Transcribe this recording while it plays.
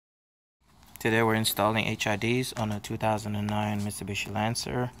Today we're installing HIDs on a 2009 Mitsubishi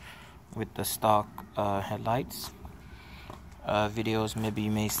Lancer with the stock headlights. Videos maybe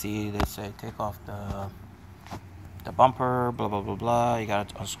you may see they say take off the bumper, blah blah blah blah, you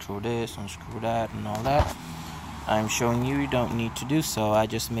gotta unscrew this, unscrew that and all that. I'm showing you don't need to do so. I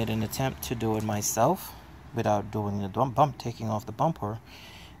just made an attempt to do it myself without doing the taking off the bumper,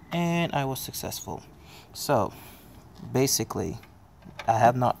 and I was successful. So basically I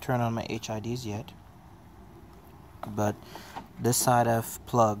have not turned on my HIDs yet, but this side I've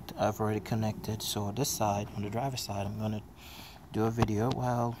plugged, I've already connected. So this side, on the driver's side, I'm going to do a video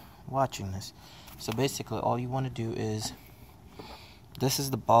while watching this. So basically all you want to do is, this is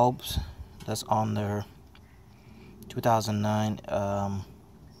the bulbs that's on their 2009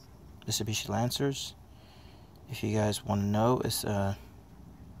 Mitsubishi Lancers. If you guys want to know, it's a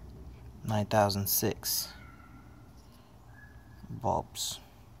 9006 bulbs,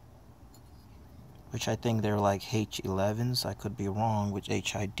 which I think they're like H11s. I could be wrong with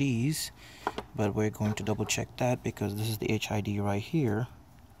HIDs, but we're going to double check that because this is the HID right here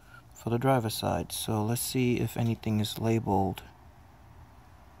for the driver's side. So let's see if anything is labeled.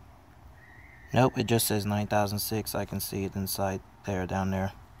 Nope, it just says 9006. I can see it inside there, down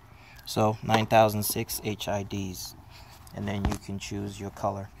there. So 9006 HIDs, and then you can choose your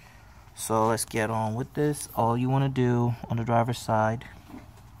color. So let's get on with this. All you want to do on the driver's side,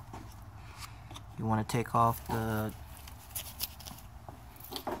 you want to take off the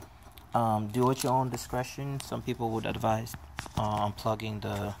do at your own discretion. Some people would advise unplugging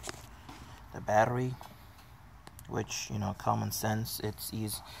the battery, which, you know, common sense, it's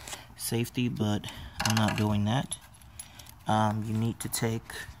easy safety, but I'm not doing that. You need to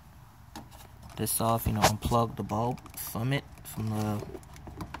take this off, you know, unplug the bulb from the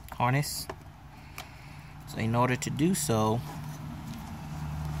harness. So in order to do so,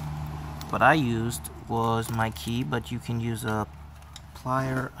 what I used was my key, but you can use a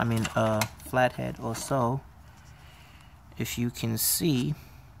flathead or so. If you can see,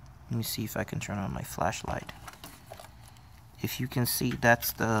 let me see if I can turn on my flashlight. If you can see,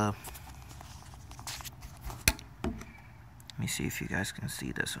 that's the, let me see if you guys can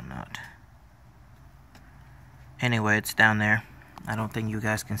see this or not. Anyway, it's down there. I don't think you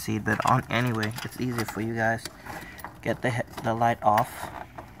guys can see it, but anyway, it's easier for you guys. Get the light off.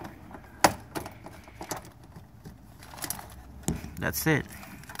 That's it.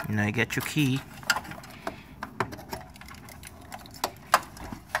 You know, you get your key.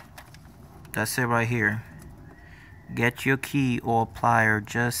 That's it right here. Get your key or plier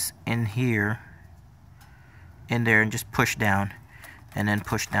just in there, and just push down, and then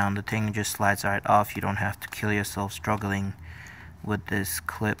push down. The thing just slides right off. You don't have to kill yourself struggling with this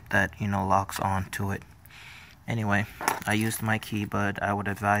clip that, you know, locks onto it. Anyway, I used my key, but I would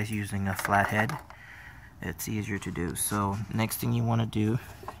advise using a flathead. It's easier to do. So next thing you want to do,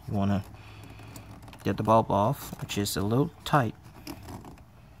 you want to get the bulb off, which is a little tight.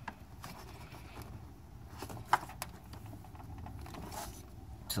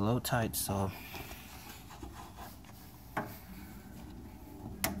 It's a little tight, so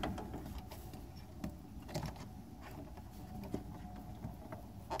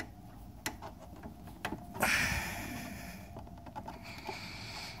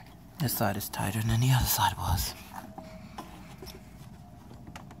this side is tighter than the other side was.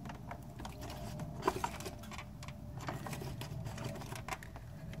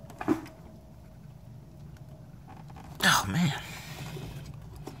 Oh man.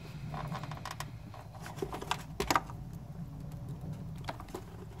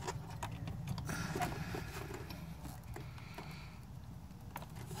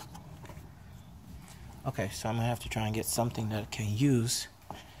 Okay, so I'm gonna have to try and get something that I can use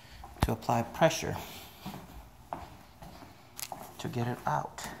to apply pressure to get it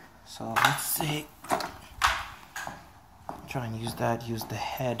out. So let's see. Try and use the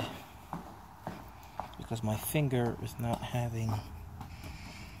head, because my finger is not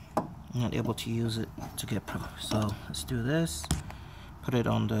able to use it to get pressure. So let's do this. Put it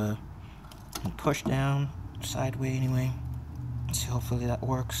on and push down sideways anyway. See, hopefully that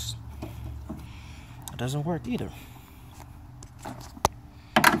works. It doesn't work either.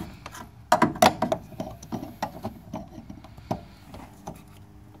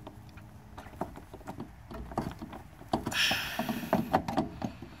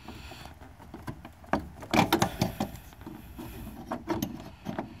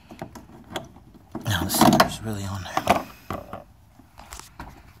 Now the cinder's really on there.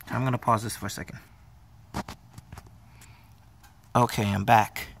 I'm gonna pause this for a second. Okay, I'm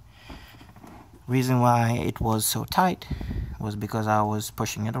back. Reason why it was so tight was because I was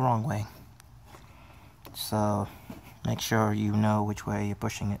pushing it the wrong way. So make sure you know which way you're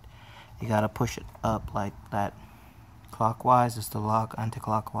pushing it. You gotta push it up like that. Clockwise is to lock,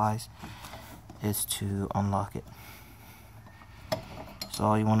 anti-clockwise is to unlock it. So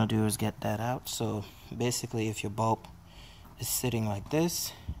all you want to do is get that out. So basically, if your bulb is sitting like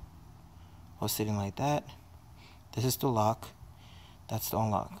this or sitting like that, this is to lock, that's to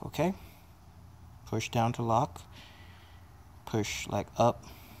unlock. Okay, push down to lock, push like up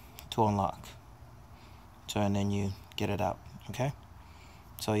to unlock. So and then you get it out. Okay,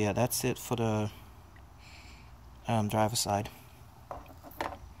 so yeah, that's it for the driver side.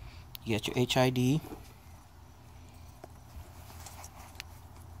 You get your HID.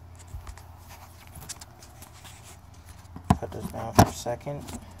 Put this down for a second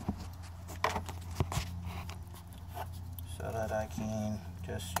so that I can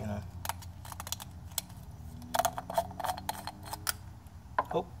just,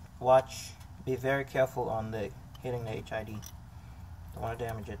 oh, watch, be very careful on the hitting the HID. Don't want to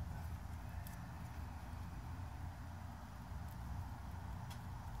damage it.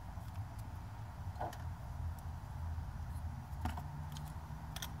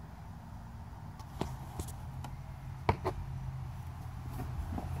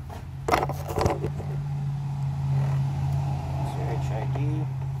 HID.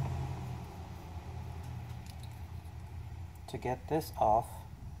 To get this off,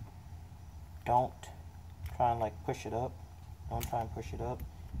 don't try and like push it up. Don't try and push it up.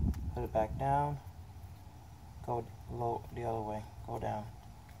 Put it back down. Go low the other way. Go down.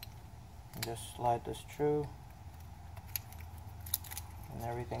 And just slide this through, and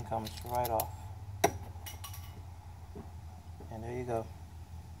everything comes right off. And there you go.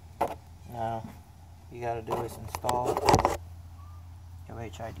 Now you gotta do is install your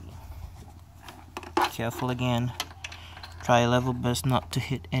HID. Careful again. Try your level best not to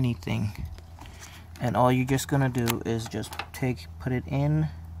hit anything. And all you're just gonna do is just put it in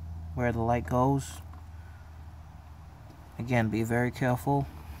where the light goes. Again, be very careful.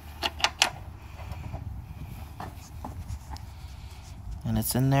 And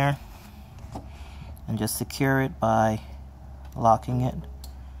it's in there. And just secure it by locking it,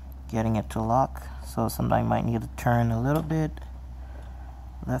 getting it to lock. So sometimes you might need to turn a little bit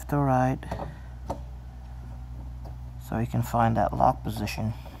left or right so you can find that lock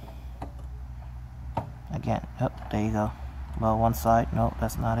position. Again, oh, there you go. Well, one side, no,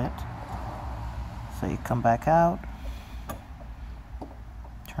 that's not it. So you come back out,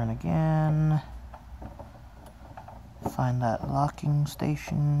 turn again, find that locking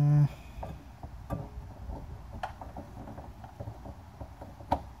station.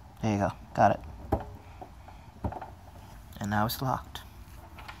 There you go, got it. And now it's locked.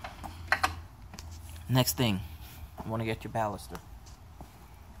 Next thing, you want to get your baluster.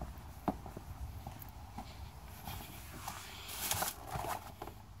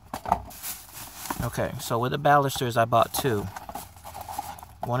 Okay, so with the balusters I bought two.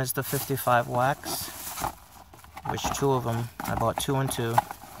 One is the 55 wax, which two of them, I bought 2 and 2.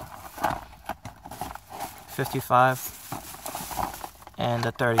 55 and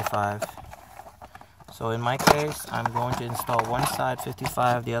the 35. So in my case, I'm going to install one side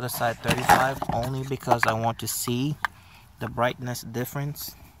 55, the other side 35, only because I want to see the brightness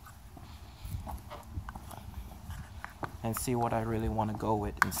difference and see what I really want to go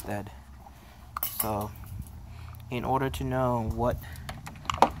with instead. So in order to know what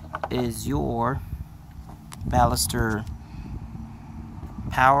is your baluster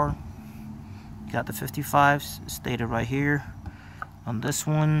power, you got the 55s stated right here. On this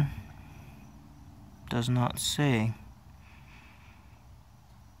one, does not say.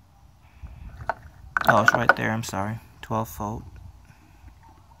 Oh, it's right there, I'm sorry. 12 volt,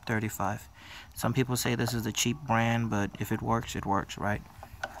 35. Some people say this is a cheap brand, but if it works, right?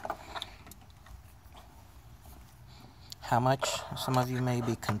 How much? Some of you may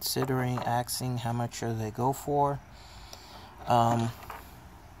be considering asking how much should they go for.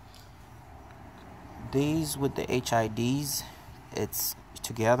 These with the HIDs, it's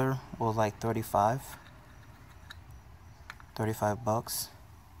together was like 35 bucks,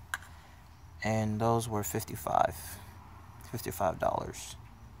 and those were $55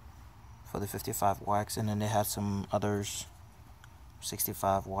 for the 55 wax, and then they had some others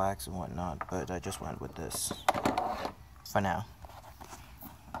 65 wax and whatnot, but I just went with this for now.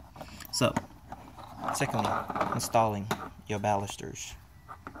 So secondly, installing your balusters.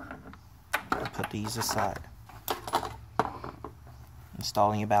 Put these aside.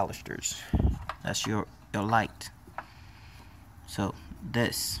 Installing your balusters. That's your light. So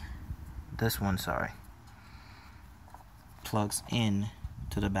this one, plugs in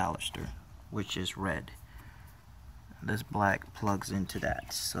to the baluster, which is red. this black plugs into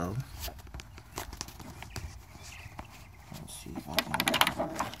that. So let's see if I can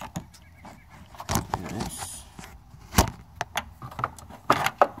do this.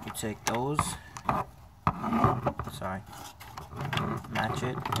 You take those, sorry, match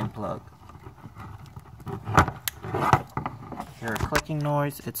it and plug. Hear a clicking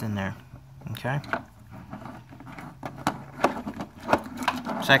noise, it's in there. Okay.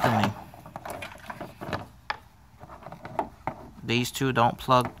 Secondly, these two don't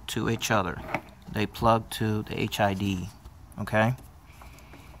plug to each other. They plug to the HID, okay?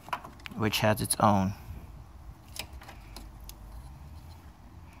 Which has its own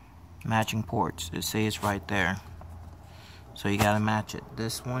matching ports. It says right there. So you gotta match it.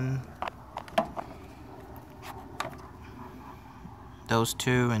 This one, those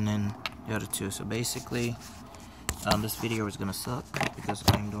two, and then the other two. So basically, this video is gonna suck because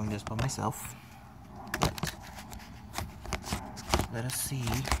I'm doing this by myself. But let us see.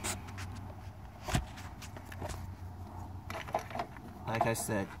 Like I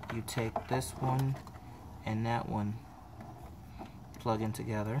said, you take this one and that one, plug in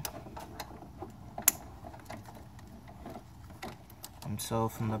together. And so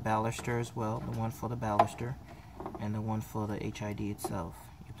from the baluster as well, the one for the baluster and the one for the HID itself,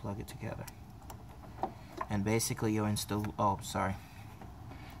 you plug it together. And basically you'll install, oh sorry,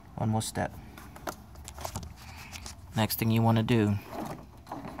 one more step. Next thing you want to do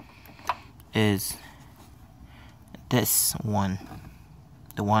is this one.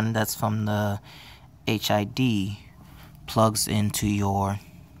 The one that's from the HID plugs into your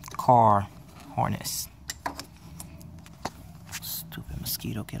car harness. Stupid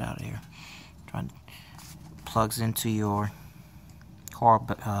mosquito, get out of here. Plugs into your car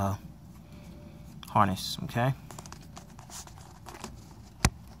harness, okay?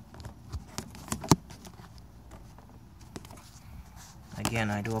 Again,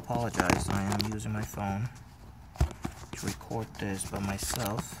 I do apologize. I am using my phone to record this by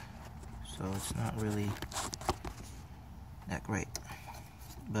myself, so it's not really that great.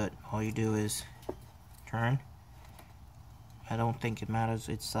 But all you do is turn. I don't think it matters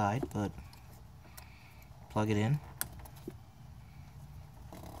which side, but plug it in.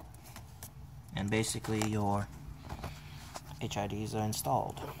 And basically your HIDs are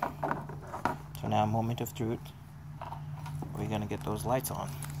installed. So now, moment of truth, we're gonna get those lights on.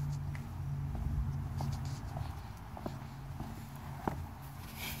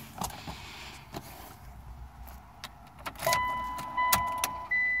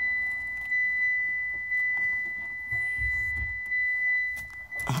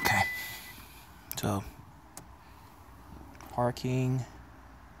 Okay, so parking,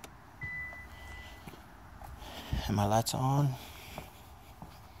 and my lights are on.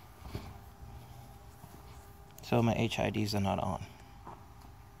 So my HIDs are not on.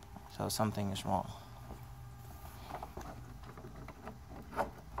 So something is wrong.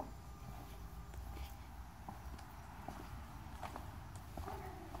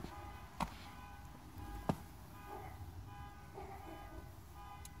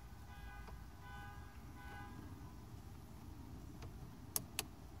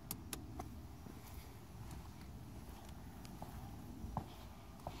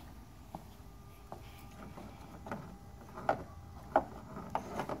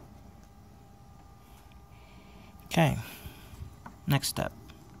 Okay, next step,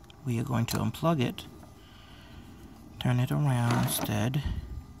 we are going to unplug it, turn it around instead,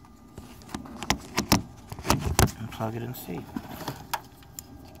 and plug it and see.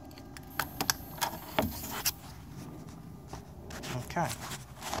 Okay.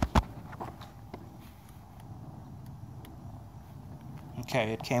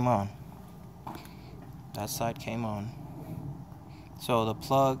 Okay, it came on. That side came on. So the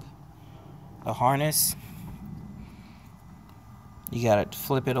plug, the harness, you gotta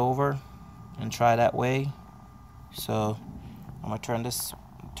flip it over and try that way. So I'm gonna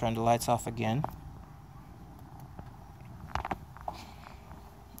turn the lights off again.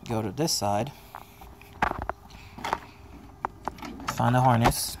 Go to this side, find the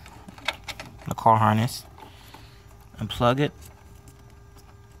harness, the car harness, and plug it.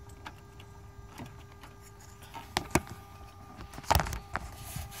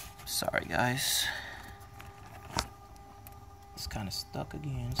 Sorry guys. It's kind of stuck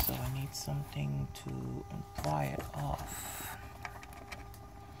again, so I need something to pry it off.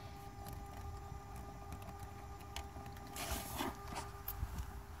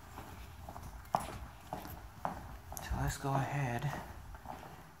 So let's go ahead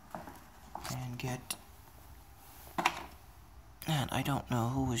and get And I don't know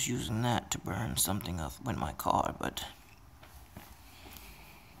who was using that to burn something up with my car, but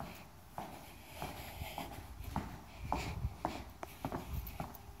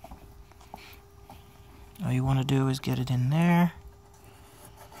all you want to do is get it in there.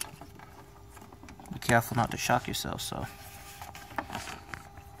 Be careful not to shock yourself, so.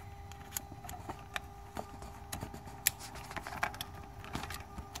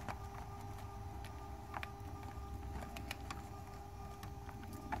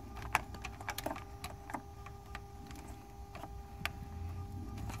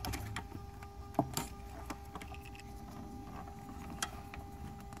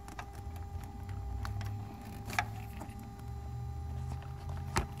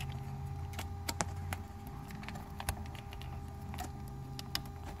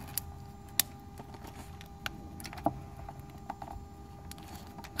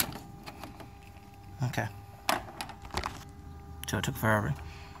 Okay, so it took forever.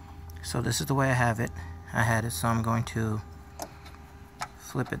 So this is the way I have it. I had it, so I'm going to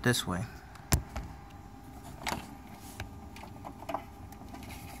flip it this way.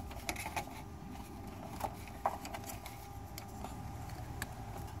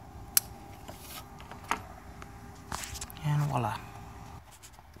 And voila.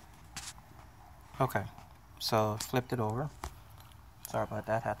 Okay, so flipped it over. Sorry about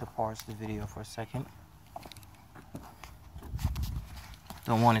that, had to pause the video for a second.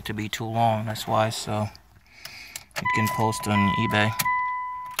 Don't want it to be too long, that's why, so you can post on eBay.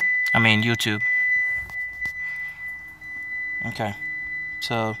 I mean YouTube. Okay,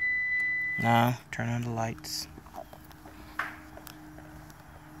 so now turn on the lights.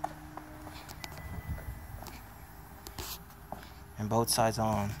 And both sides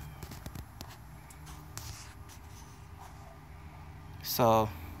on. So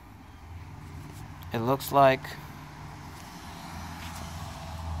it looks like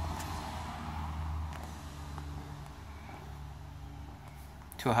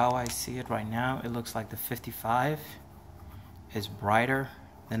to how I see it right now, it looks like the 55 is brighter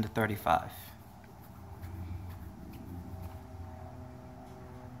than the 35.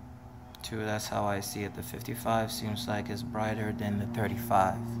 That's how I see it. The 55 seems like it's brighter than the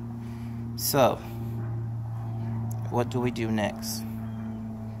 35. So what do we do next?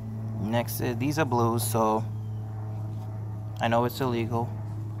 Next is, these are blues, so I know it's illegal.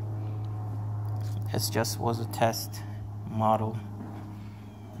 It just was a test model.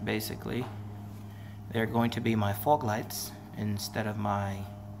 Basically, they're going to be my fog lights instead of my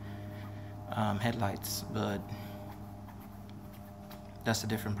headlights, but that's a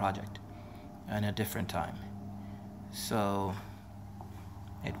different project and a different time. So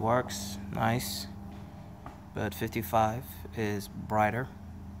it works nice, but 55 is brighter,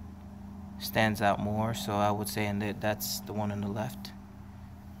 stands out more, so I would say that's the one on the left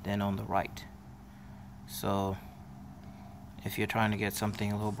than on the right. So if you're trying to get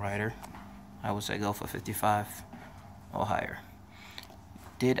something a little brighter, I would say go for 55 or higher.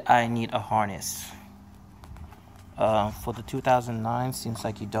 Did I need a harness? For the 2009, seems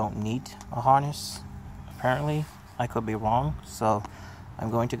like you don't need a harness. Apparently, I could be wrong. So I'm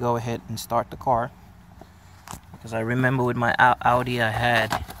going to go ahead and start the car, because I remember with my Audi I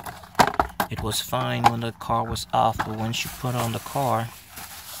had, it was fine when the car was off, but once you put on the car,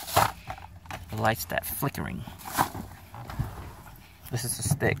 the lights start flickering. This is a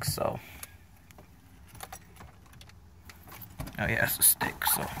stick, so oh yeah, it's a stick,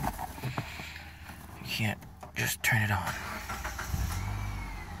 so you can't just turn it on.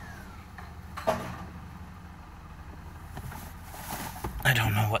 I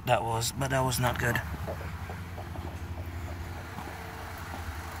don't know what that was, but that was not good.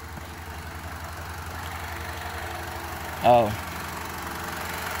 Oh,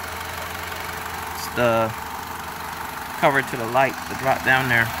 it's the cover to the light, the drop down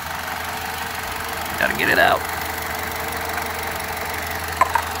there. Gotta get it out.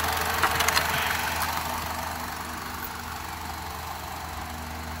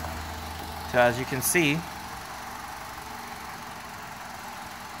 So as you can see,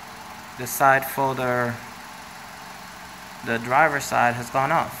 the side folder, the driver's side has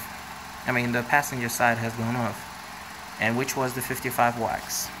gone off. I mean, the passenger side has gone off, and which was the 55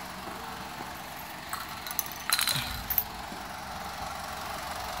 wax.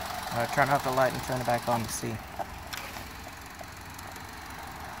 I'll turn off the light and turn it back on to see.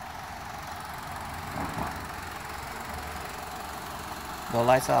 The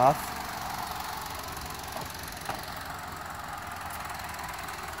lights are off.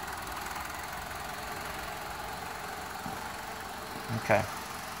 Okay.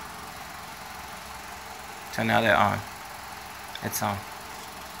 So now they're on. It's on.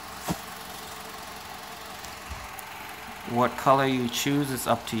 What color you choose is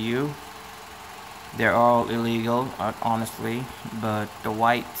up to you. They're all illegal, honestly, but the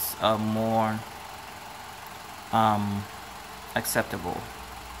whites are more acceptable.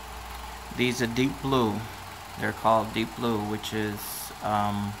 These are deep blue. They're called deep blue, which is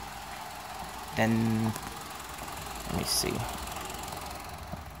then let me see,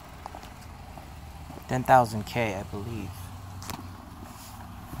 10,000K, I believe.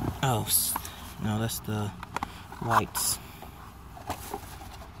 Oh no, that's the whites.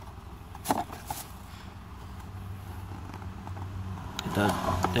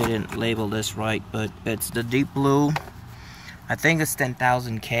 They didn't label this right, but it's the deep blue. I think it's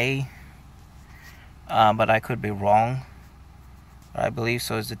 10,000K, but I could be wrong. I believe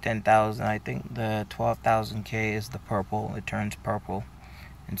so. It's the 10,000. I think the 12,000K is the purple. It turns purple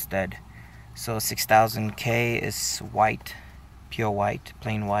instead. So 6,000K is white, pure white,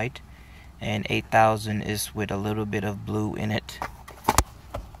 plain white, and 8,000 is with a little bit of blue in it.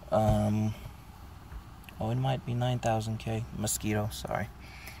 Oh, it might be 9,000K. Mosquito, sorry.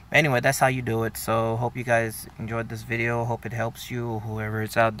 Anyway, that's how you do it. So hope you guys enjoyed this video. Hope it helps you, whoever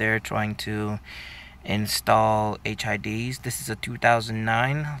is out there trying to install HIDs. This is a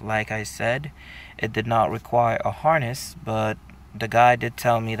 2009. Like I said, it did not require a harness, but the guy did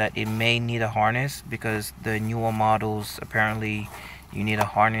tell me that it may need a harness because the newer models, apparently you need a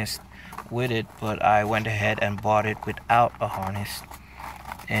harness with it, but I went ahead and bought it without a harness.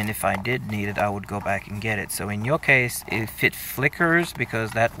 And if I did need it, I would go back and get it. So in your case, if it flickers,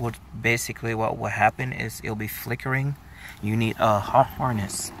 because that would basically what will happen is it'll be flickering, you need a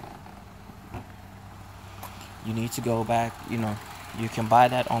harness. You need to go back, you can buy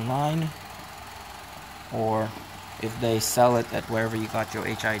that online, or if they sell it at wherever you got your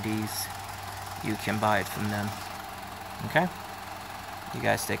HIDs, you can buy it from them. Okay? You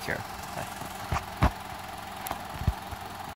guys take care.